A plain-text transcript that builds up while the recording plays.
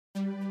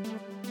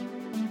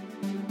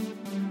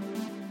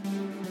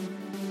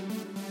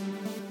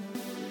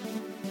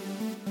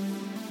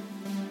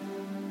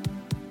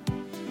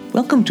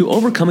Welcome to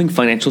Overcoming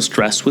Financial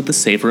Stress with the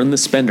Saver and the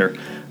Spender.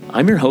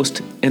 I'm your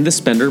host and the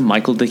spender,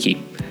 Michael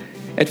Dickey.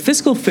 At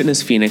Physical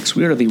Fitness Phoenix,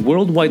 we are the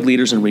worldwide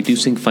leaders in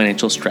reducing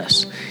financial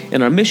stress,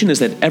 and our mission is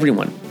that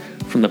everyone,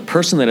 from the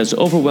person that is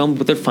overwhelmed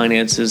with their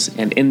finances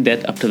and in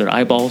debt up to their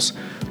eyeballs,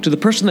 to the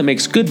person that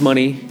makes good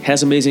money,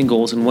 has amazing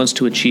goals, and wants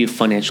to achieve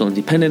financial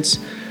independence,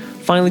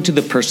 finally to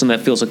the person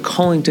that feels a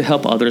calling to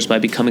help others by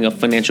becoming a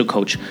financial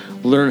coach,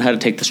 learn how to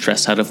take the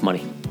stress out of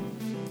money.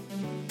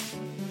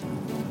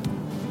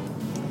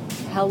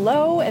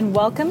 Hello and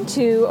welcome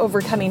to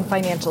Overcoming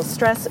Financial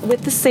Stress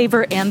with the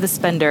Saver and the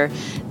Spender.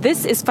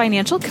 This is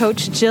financial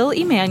coach Jill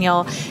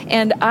Emanuel,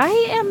 and I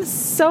am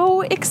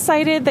so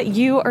excited that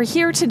you are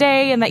here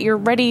today and that you're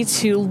ready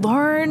to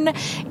learn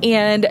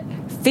and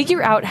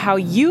figure out how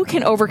you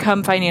can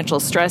overcome financial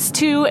stress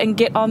too and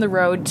get on the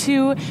road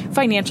to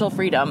financial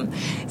freedom.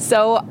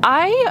 So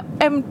I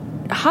am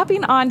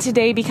hopping on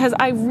today because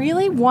I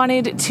really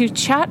wanted to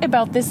chat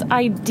about this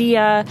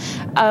idea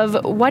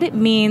of what it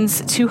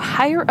means to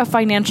hire a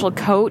financial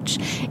coach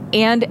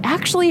and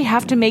actually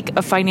have to make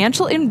a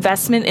financial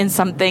investment in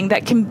something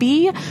that can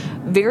be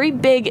very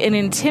big and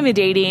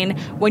intimidating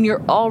when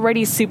you're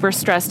already super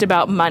stressed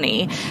about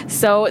money.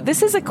 So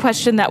this is a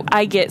question that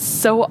I get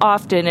so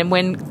often, and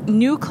when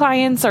new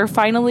clients are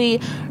finally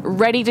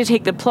ready to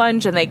take the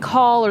plunge and they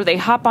call or they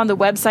hop on the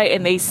website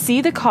and they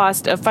see the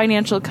cost of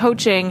financial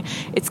coaching,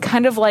 it's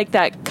kind of like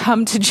that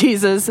come to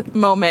Jesus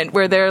moment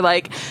where they're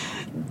like,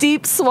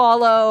 deep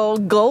swallow,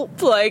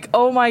 gulp, like,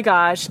 oh my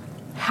gosh,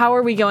 how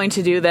are we going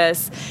to do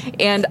this?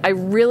 And I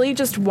really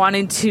just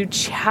wanted to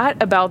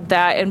chat about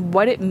that and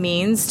what it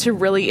means to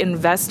really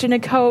invest in a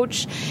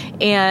coach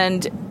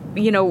and,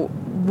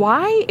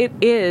 why it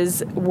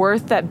is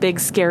worth that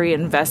big, scary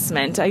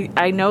investment.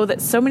 I know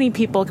that so many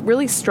people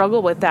really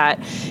struggle with that.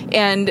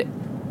 And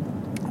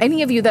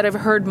any of you that have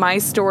heard my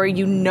story,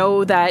 you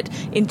know that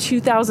in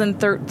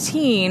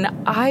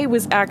 2013, I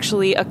was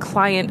actually a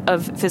client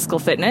of Physical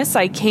Fitness.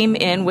 I came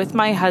in with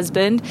my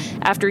husband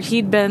after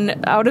he'd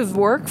been out of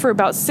work for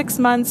about 6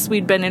 months.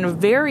 We'd been in a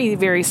very,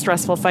 very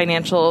stressful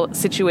financial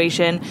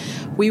situation.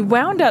 We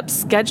wound up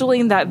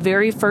scheduling that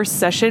very first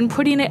session,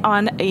 putting it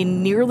on a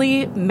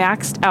nearly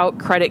maxed out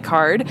credit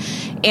card.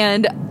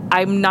 And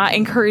I'm not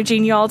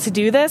encouraging y'all to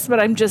do this, but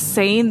I'm just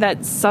saying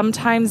that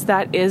sometimes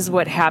that is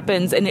what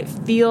happens, and it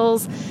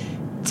feels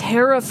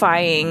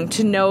terrifying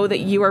to know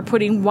that you are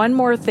putting one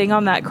more thing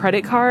on that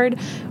credit card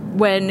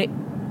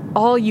when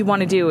all you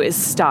want to do is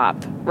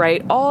stop,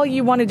 right? All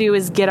you want to do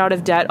is get out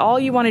of debt. All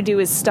you want to do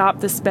is stop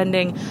the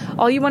spending.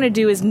 All you want to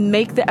do is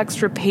make the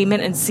extra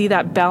payment and see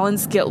that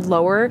balance get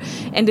lower.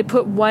 And to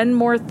put one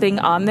more thing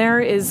on there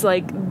is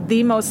like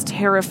the most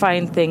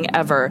terrifying thing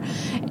ever.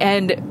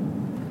 And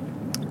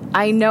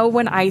I know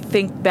when I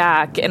think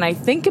back and I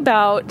think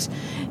about,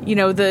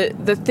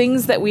 the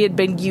things that we had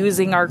been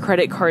using our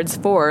credit cards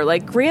for,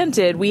 like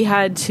granted, we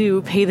had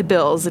to pay the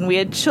bills and we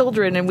had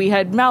children and we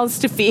had mouths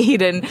to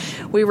feed and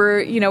we were,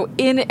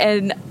 in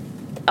an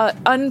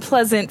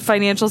unpleasant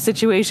financial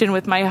situation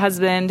with my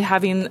husband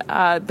having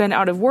been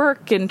out of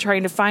work and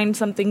trying to find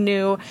something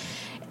new.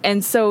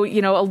 And so,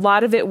 a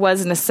lot of it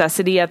was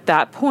necessity at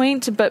that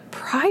point. But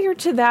prior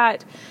to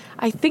that,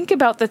 I think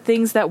about the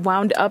things that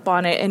wound up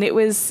on it, and it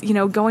was,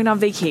 going on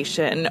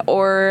vacation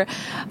or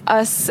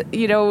us,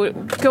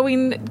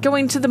 going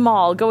to the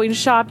mall, going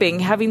shopping,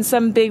 having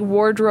some big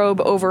wardrobe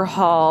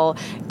overhaul,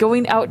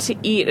 going out to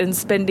eat and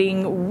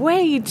spending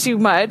way too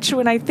much.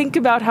 When I think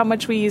about how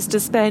much we used to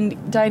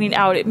spend dining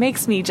out, it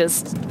makes me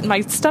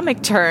my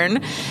stomach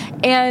turn.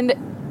 And,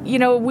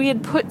 we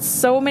had put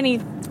so many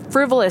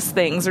frivolous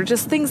things or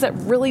just things that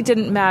really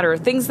didn't matter,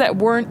 things that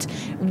weren't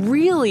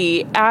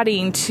really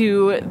adding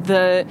to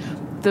the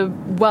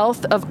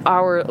wealth of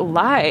our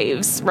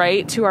lives,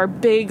 right? To our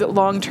big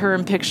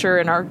long-term picture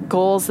and our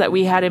goals that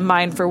we had in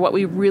mind for what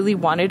we really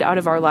wanted out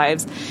of our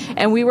lives.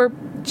 And we were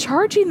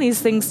charging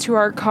these things to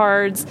our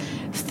cards,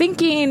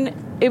 thinking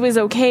it was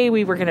okay,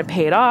 we were going to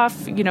pay it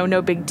off,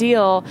 no big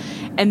deal.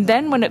 And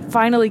then when it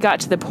finally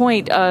got to the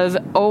point of,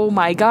 oh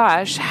my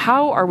gosh,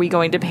 how are we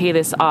going to pay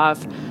this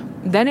off?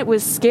 Then it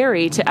was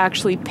scary to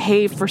actually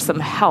pay for some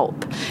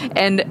help.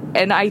 And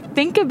I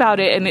think about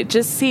it and it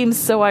just seems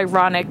so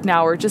ironic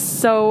now, or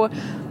just so,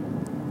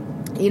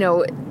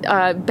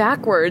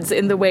 backwards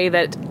in the way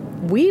that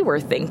we were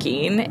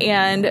thinking.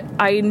 And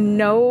I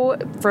know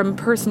from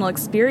personal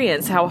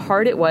experience how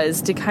hard it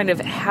was to kind of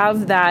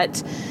have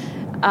that,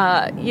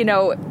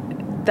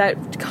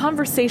 that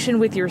conversation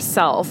with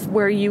yourself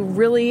where you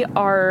really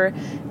are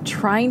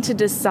trying to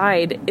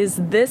decide, is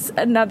this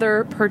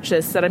another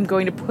purchase that I'm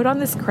going to put on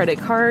this credit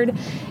card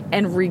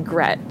and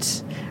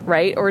regret,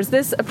 right? Or is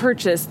this a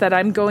purchase that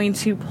I'm going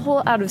to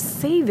pull out of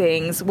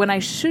savings when I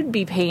should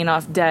be paying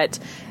off debt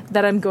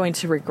that I'm going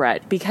to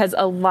regret? Because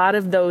a lot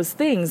of those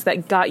things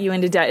that got you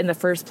into debt in the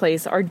first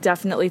place are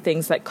definitely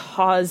things that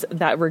cause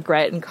that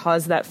regret and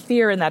cause that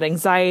fear and that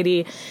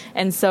anxiety.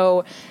 And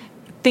so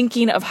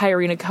thinking of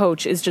hiring a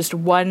coach is just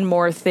one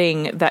more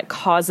thing that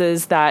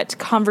causes that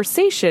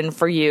conversation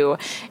for you.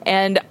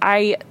 And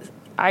I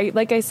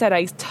like I said,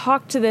 I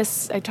talked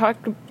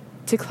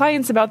to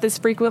clients about this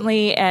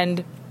frequently,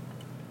 and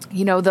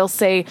they'll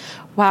say,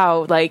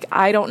 wow, like,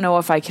 I don't know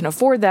if I can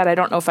afford that. I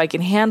don't know if I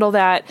can handle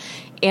that.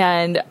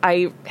 And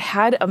I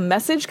had a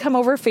message come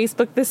over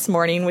Facebook this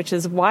morning, which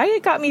is why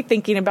it got me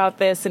thinking about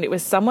this. And it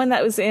was someone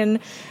that was in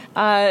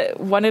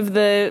one of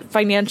the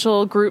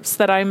financial groups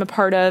that I'm a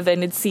part of,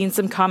 and had seen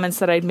some comments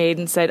that I'd made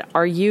and said,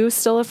 are you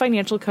still a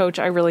financial coach?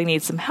 I really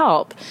need some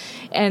help.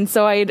 And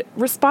so I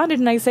responded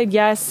and I said,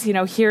 yes,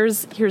 here's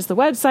the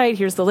website,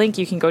 here's the link,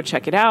 you can go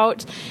check it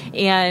out.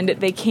 And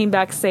they came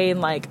back saying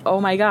like, oh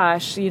my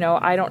gosh,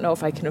 I don't know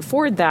if I can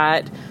afford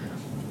that.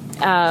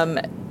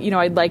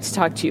 I'd like to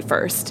talk to you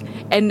first.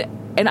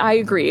 And I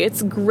agree.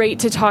 It's great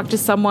to talk to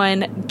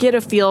someone, get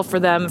a feel for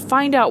them,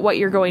 find out what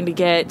you're going to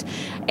get.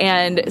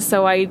 And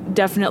so I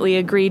definitely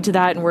agreed to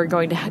that, and we're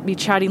going to be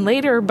chatting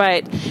later.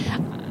 But,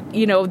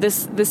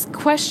 this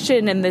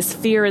question and this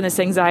fear and this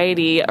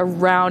anxiety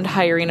around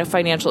hiring a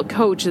financial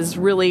coach is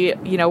really,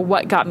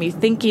 what got me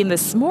thinking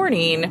this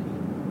morning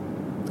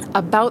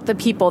about the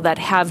people that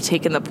have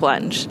taken the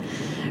plunge.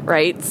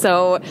 Right?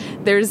 So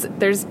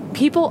there's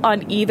people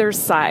on either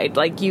side.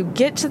 Like, you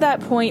get to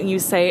that point and you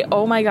say,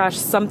 oh my gosh,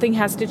 something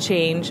has to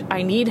change.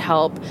 I need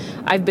help.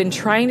 I've been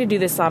trying to do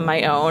this on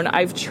my own.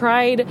 I've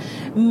tried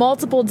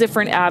multiple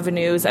different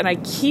avenues and I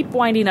keep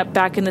winding up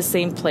back in the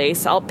same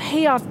place. I'll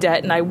pay off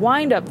debt and I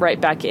wind up right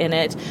back in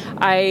it.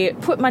 I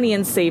put money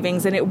in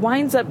savings and it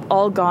winds up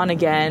all gone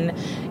again.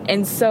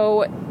 And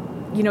so,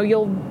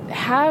 you'll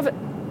have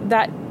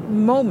that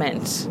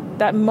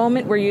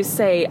moment where you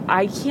say,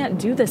 I can't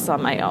do this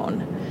on my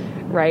own,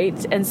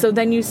 right? And so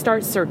then you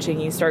start searching,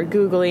 you start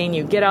Googling,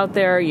 you get out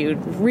there, you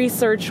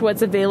research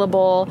what's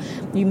available,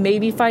 you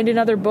maybe find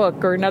another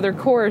book or another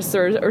course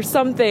or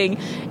something,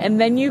 and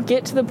then you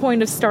get to the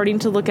point of starting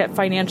to look at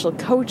financial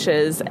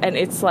coaches, and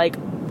it's like,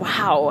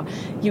 wow,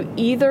 you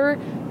either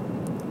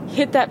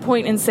hit that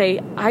point and say,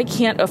 I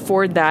can't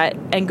afford that,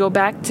 and go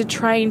back to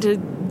trying to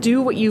do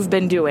what you've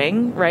been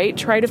doing, right?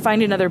 Try to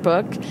find another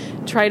book,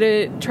 try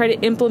to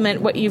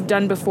implement what you've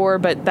done before,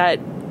 but that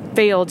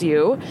failed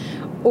you.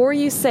 Or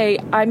you say,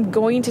 I'm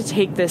going to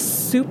take this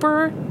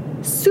super,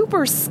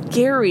 super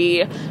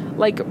scary,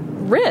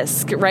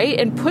 risk, right?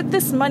 And put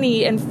this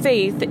money and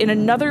faith in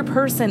another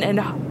person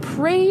and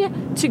pray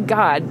to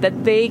God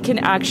that they can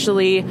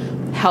actually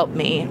help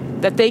me,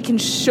 that they can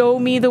show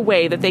me the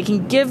way, that they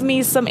can give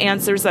me some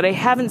answers that I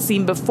haven't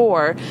seen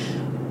before.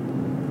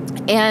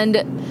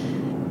 And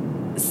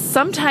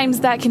sometimes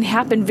that can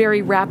happen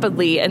very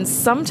rapidly, and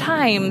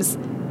sometimes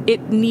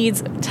it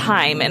needs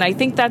time. And I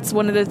think that's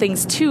one of the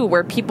things too,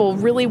 where people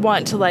really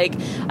want to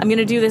I'm going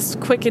to do this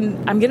quick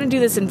and I'm going to do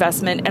this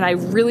investment and I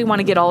really want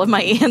to get all of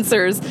my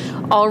answers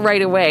all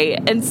right away.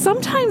 And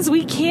sometimes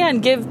we can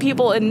give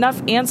people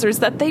enough answers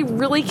that they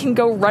really can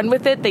go run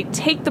with it. They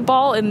take the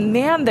ball and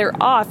man, they're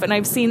off. And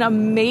I've seen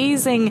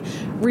amazing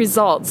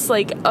results,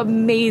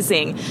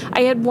 amazing.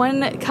 I had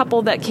one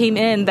couple that came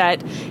in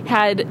that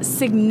had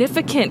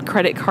significant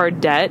credit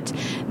card debt.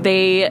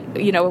 They,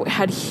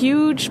 had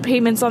huge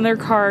payments on their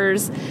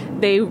cars.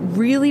 They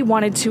really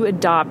wanted to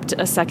adopt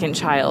a second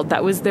child.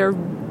 That was their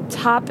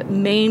top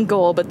main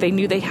goal, but they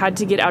knew they had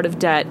to get out of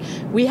debt.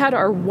 We had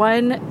our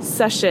one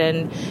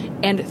session,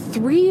 and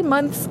 3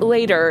 months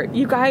later,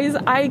 you guys,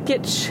 I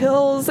get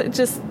chills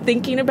just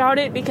thinking about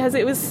it because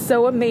it was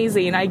so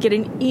amazing. I get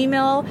an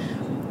email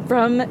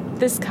from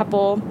this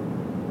couple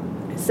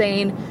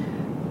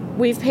saying,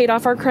 we've paid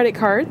off our credit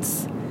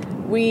cards,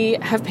 we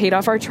have paid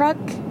off our truck,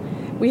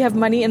 we have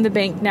money in the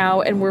bank now,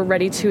 and we're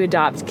ready to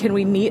adopt. Can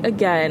we meet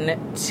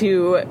again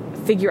to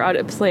figure out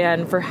a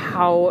plan for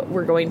how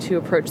we're going to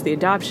approach the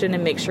adoption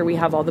and make sure we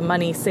have all the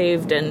money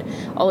saved and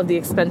all of the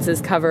expenses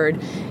covered?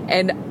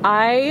 And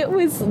I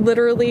was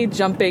literally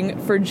jumping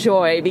for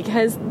joy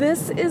because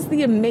this is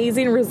the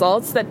amazing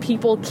results that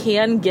people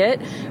can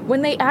get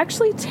when they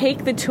actually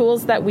take the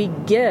tools that we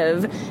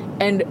give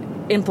and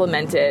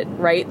implement it,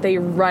 right? They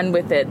run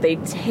with it. They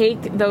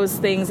take those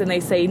things and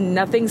they say,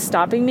 nothing's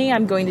stopping me.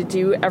 I'm going to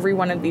do every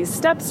one of these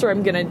steps, or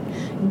I'm going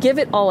to give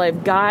it all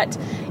I've got.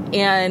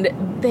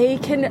 And they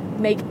can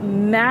make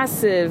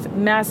massive,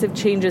 massive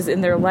changes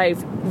in their life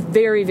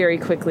very, very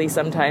quickly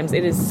sometimes.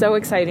 It is so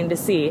exciting to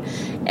see.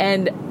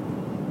 And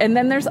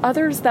then there's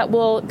others that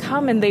will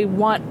come and they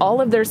want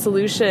all of their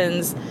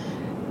solutions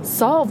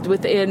solved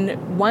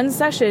within one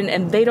session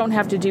and they don't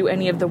have to do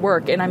any of the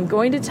work. And I'm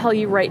going to tell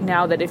you right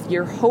now that if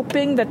you're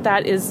hoping that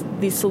that is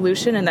the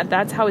solution and that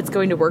that's how it's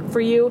going to work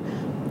for you,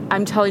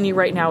 I'm telling you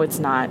right now it's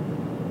not.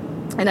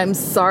 And I'm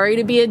sorry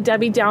to be a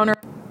Debbie Downer,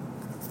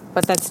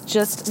 but that's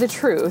just the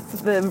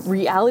truth. The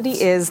reality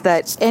is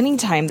that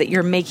anytime that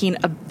you're making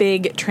a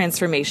big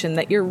transformation,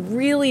 that you're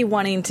really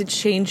wanting to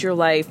change your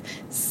life,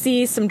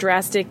 see some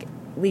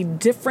drastically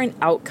different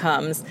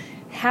outcomes,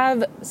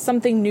 have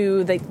something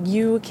new that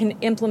you can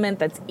implement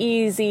that's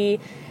easy,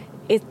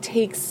 it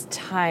takes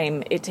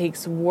time, it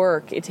takes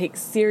work, it takes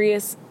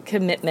serious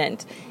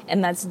commitment.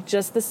 And that's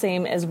just the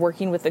same as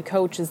working with a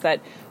coach, is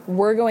that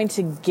we're going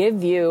to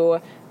give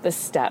you the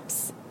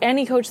steps.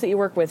 Any coach that you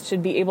work with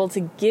should be able to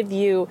give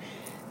you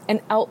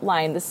an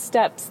outline, the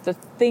steps, the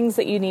things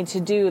that you need to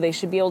do. They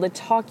should be able to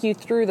talk you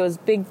through those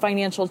big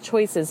financial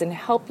choices and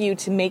help you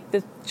to make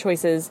the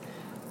choices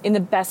in the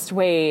best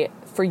way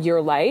for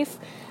your life.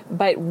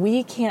 But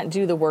we can't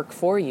do the work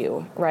for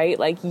you, right?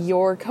 Like,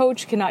 your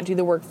coach cannot do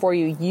the work for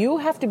you. You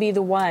have to be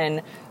the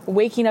one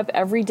waking up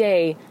every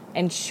day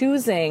and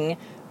choosing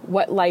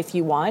what life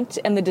you want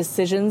and the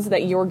decisions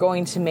that you're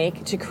going to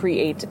make to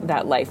create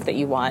that life that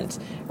you want,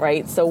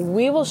 right? So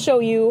we will show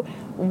you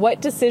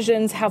what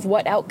decisions have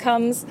what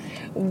outcomes,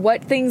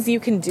 what things you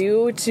can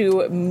do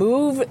to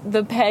move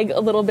the peg a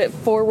little bit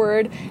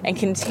forward and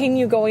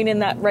continue going in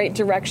that right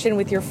direction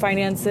with your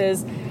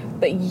finances.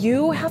 But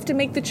you have to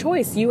make the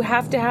choice. You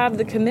have to have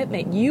the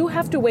commitment. You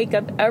have to wake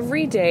up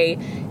every day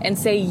and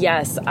say,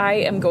 yes, I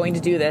am going to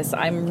do this.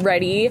 I'm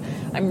ready.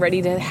 I'm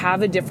ready to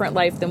have a different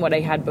life than what I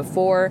had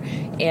before.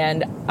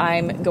 And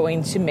I'm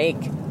going to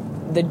make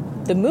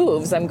the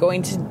moves. I'm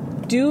going to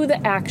do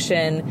the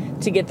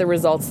action to get the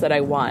results that I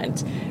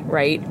want,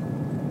 right?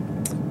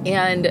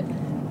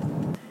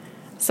 And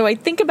so I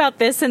think about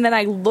this, and then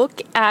I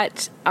look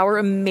at our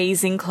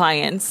amazing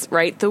clients,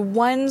 right? The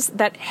ones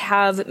that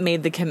have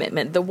made the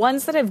commitment, the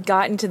ones that have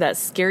gotten to that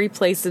scary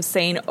place of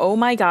saying, oh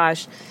my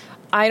gosh,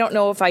 I don't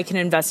know if I can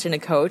invest in a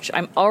coach.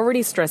 I'm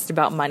already stressed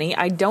about money.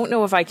 I don't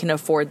know if I can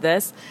afford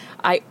this.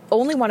 I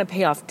only want to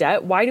pay off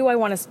debt. Why do I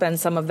want to spend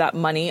some of that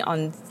money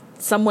on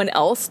someone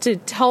else to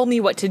tell me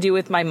what to do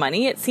with my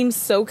money? It seems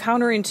so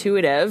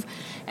counterintuitive.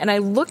 And I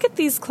look at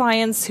these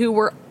clients who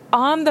were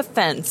on the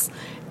fence.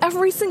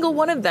 Every single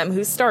one of them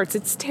who starts,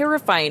 it's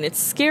terrifying, it's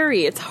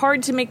scary, it's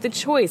hard to make the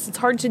choice, it's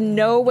hard to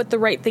know what the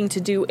right thing to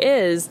do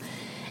is.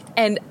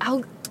 And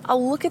I'll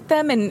look at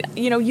them, and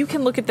you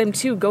can look at them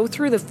too. Go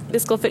through the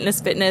Fiscal Fitness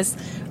Phoenix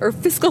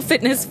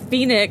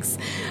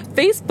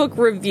Facebook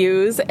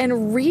reviews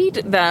and read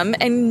them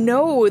and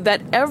know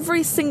that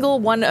every single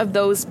one of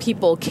those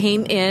people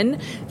came in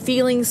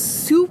feeling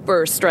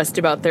super stressed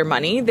about their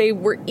money. They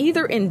were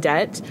either in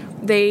debt,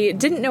 they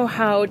didn't know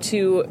how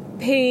to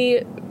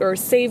pay or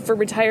save for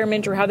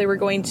retirement, or how they were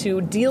going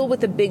to deal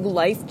with a big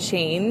life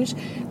change.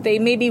 They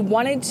maybe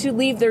wanted to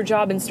leave their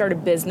job and start a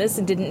business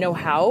and didn't know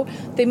how.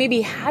 They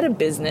maybe had a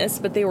business,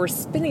 but they were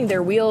spinning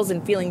their wheels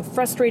and feeling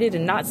frustrated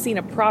and not seeing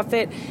a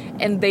profit,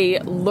 and they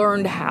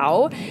learned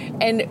how.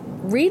 And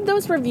read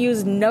those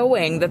reviews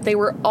knowing that they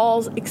were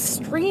all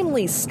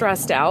extremely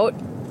stressed out,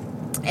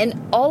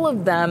 and all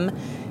of them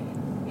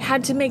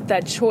had to make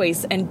that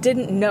choice and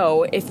didn't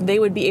know if they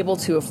would be able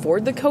to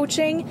afford the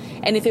coaching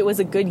and if it was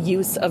a good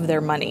use of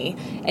their money.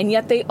 And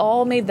yet they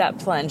all made that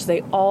plunge.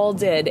 They all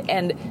did.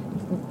 And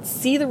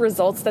see the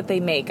results that they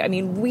make. I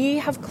mean, we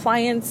have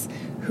clients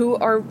who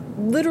are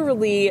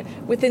literally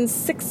within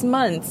 6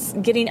 months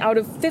getting out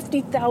of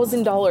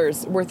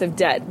 $50,000 worth of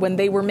debt when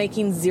they were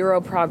making zero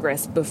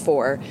progress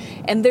before.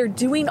 And they're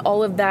doing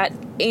all of that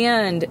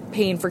and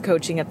paying for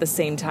coaching at the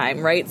same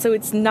time, right? So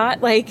it's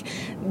not like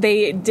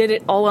they did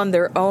it all on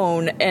their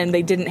own and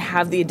they didn't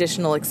have the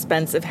additional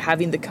expense of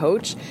having the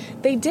coach.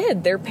 They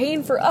did. They're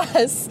paying for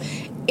us.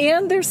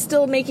 And they're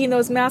still making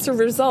those massive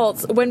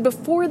results when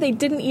before they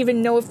didn't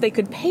even know if they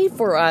could pay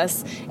for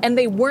us, and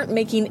they weren't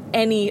making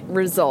any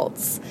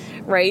results,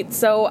 right?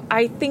 So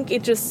I think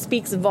it just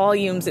speaks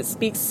volumes. It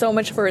speaks so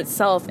much for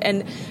itself.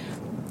 And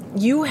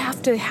you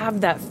have to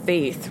have that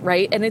faith,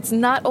 right? And it's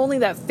not only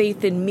that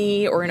faith in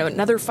me or in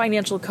another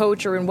financial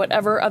coach or in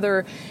whatever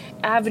other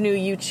avenue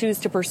you choose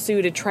to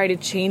pursue to try to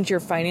change your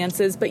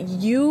finances, but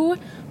you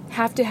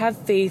have to have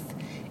faith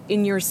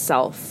in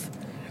yourself.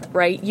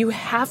 Right? You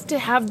have to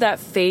have that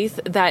faith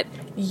that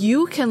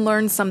you can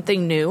learn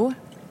something new,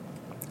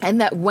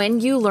 and that when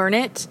you learn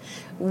it,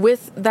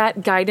 with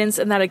that guidance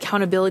and that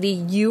accountability,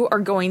 you are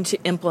going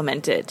to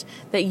implement it,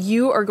 that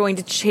you are going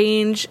to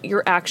change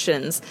your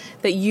actions,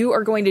 that you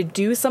are going to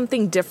do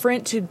something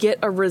different to get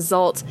a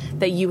result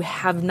that you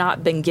have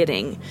not been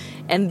getting.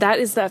 And that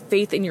is that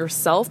faith in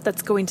yourself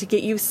that's going to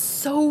get you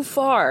so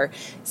far.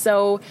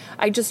 So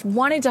I just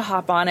wanted to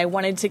hop on. I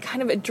wanted to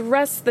kind of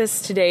address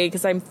this today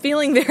because I'm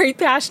feeling very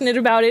passionate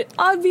about it.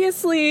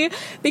 Obviously,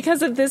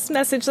 because of this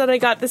message that I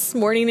got this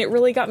morning, it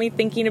really got me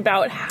thinking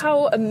about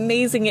how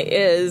amazing it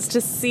is to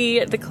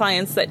see the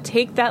clients that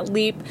take that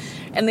leap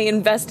and they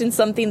invest in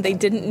something they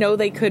didn't know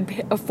they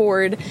could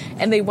afford,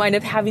 and they wind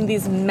up having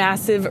these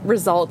massive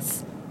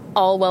results,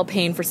 all while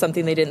paying for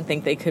something they didn't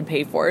think they could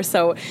pay for.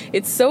 So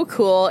it's so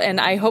cool, and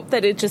I hope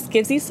that it just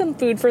gives you some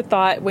food for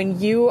thought when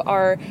you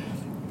are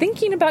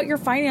thinking about your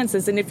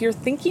finances. And if you're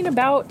thinking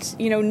about,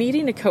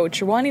 needing a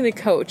coach or wanting a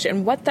coach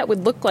and what that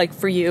would look like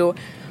for you,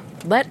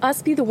 let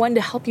us be the one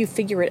to help you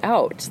figure it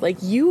out. Like,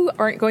 you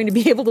aren't going to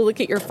be able to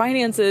look at your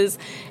finances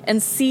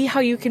and see how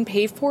you can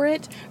pay for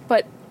it,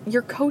 but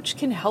your coach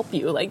can help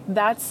you. Like,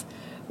 that's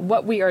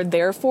what we are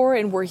there for,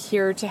 and we're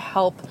here to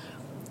help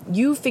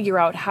you figure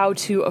out how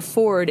to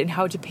afford and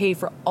how to pay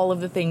for all of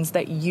the things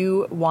that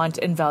you want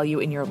and value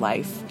in your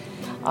life.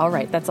 All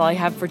right, that's all I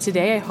have for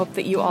today. I hope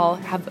that you all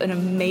have an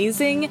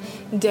amazing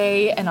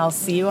day, and I'll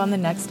see you on the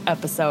next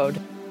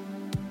episode.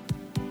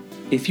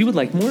 If you would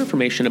like more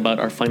information about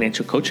our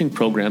financial coaching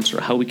programs or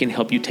how we can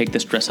help you take the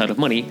stress out of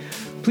money,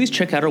 please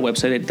check out our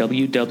website at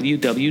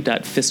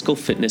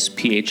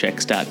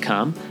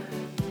www.fiscalfitnessphx.com.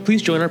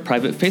 Please join our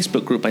private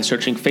Facebook group by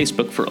searching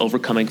Facebook for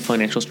Overcoming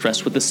Financial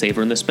Stress with the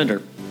Saver and the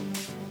Spender.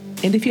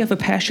 And if you have a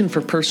passion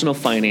for personal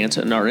finance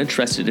and are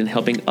interested in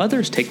helping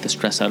others take the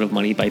stress out of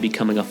money by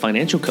becoming a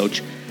financial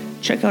coach,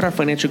 check out our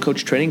financial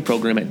coach training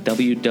program at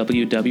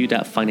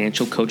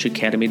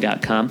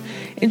www.financialcoachacademy.com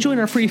and join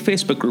our free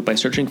Facebook group by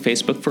searching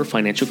Facebook for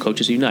Financial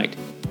Coaches Unite.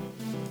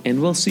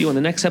 And we'll see you on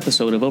the next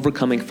episode of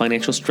Overcoming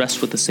Financial Stress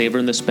with the Saver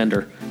and the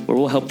Spender, where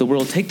we'll help the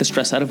world take the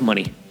stress out of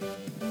money.